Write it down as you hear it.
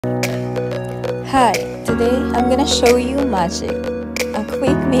Hi, today I'm gonna show you magic, a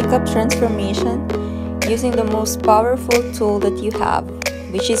quick makeup transformation using the most powerful tool that you have,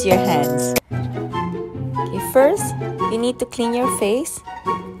 which is your hands. Okay, first, you need to clean your face.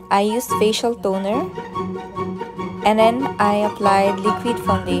 I used facial toner, and then I applied liquid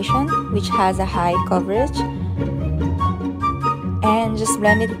foundation, which has a high coverage, and just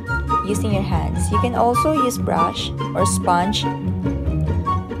blend it using your hands. You can also use brush or sponge.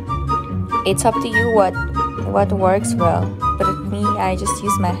 It's up to you what works well, but with me, I just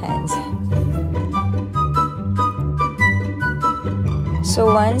use my hands.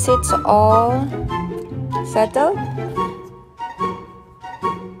 So once it's all settled,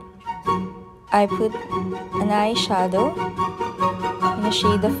 I put an eyeshadow in a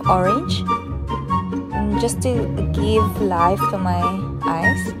shade of orange, just to give life to my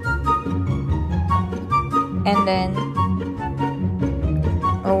eyes, and then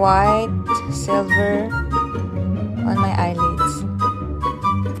a white silver on my eyelids.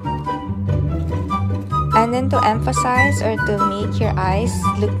 And then to emphasize or to make your eyes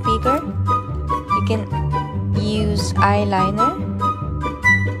look bigger, you can use eyeliner.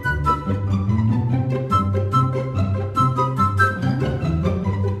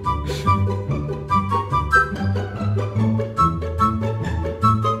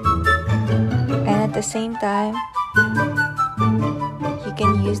 And at the same time, you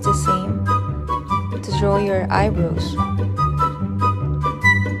can use the same to draw your eyebrows.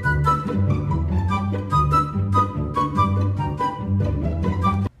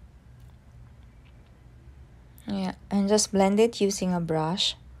 Yeah, and just blend it using a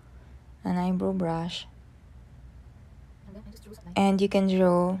brush, an eyebrow brush. And you can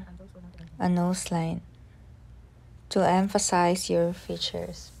draw a nose line to emphasize your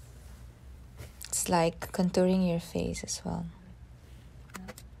features. It's like contouring your face as well.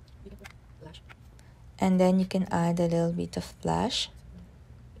 And then you can add a little bit of blush.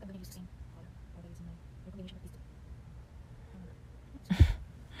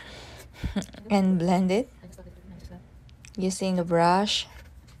 And blend it using the brush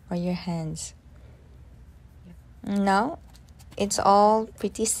or your hands. Now it's all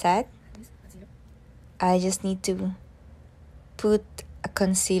pretty set. I just need to put a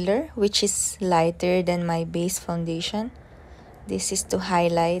concealer which is lighter than my base foundation. This is to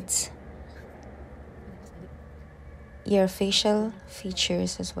highlight your facial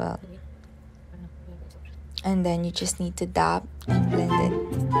features as well. And then you just need to dab and blend it.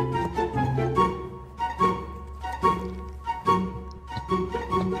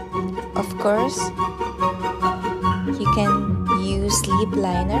 Of course, you can use lip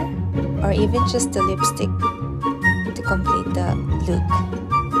liner or even just the lipstick to complete the look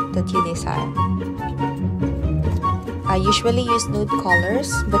that you desire. I usually use nude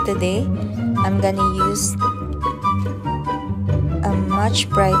colors, but today I'm gonna use a much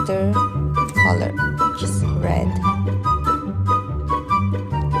brighter color, which is red.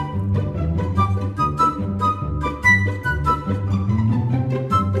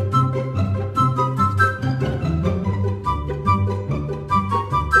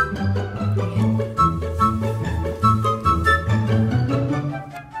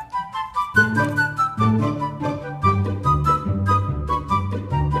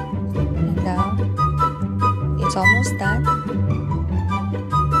 And now it's almost done.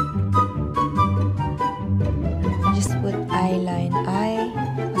 Just put eye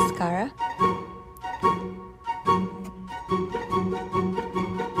mascara.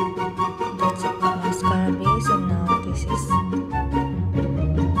 That's it, mascara base, and now this is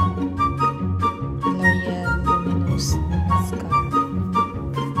L'Oreal Luminous mascara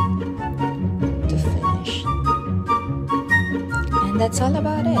to finish. And that's all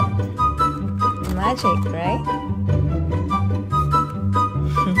about it. Magic, right?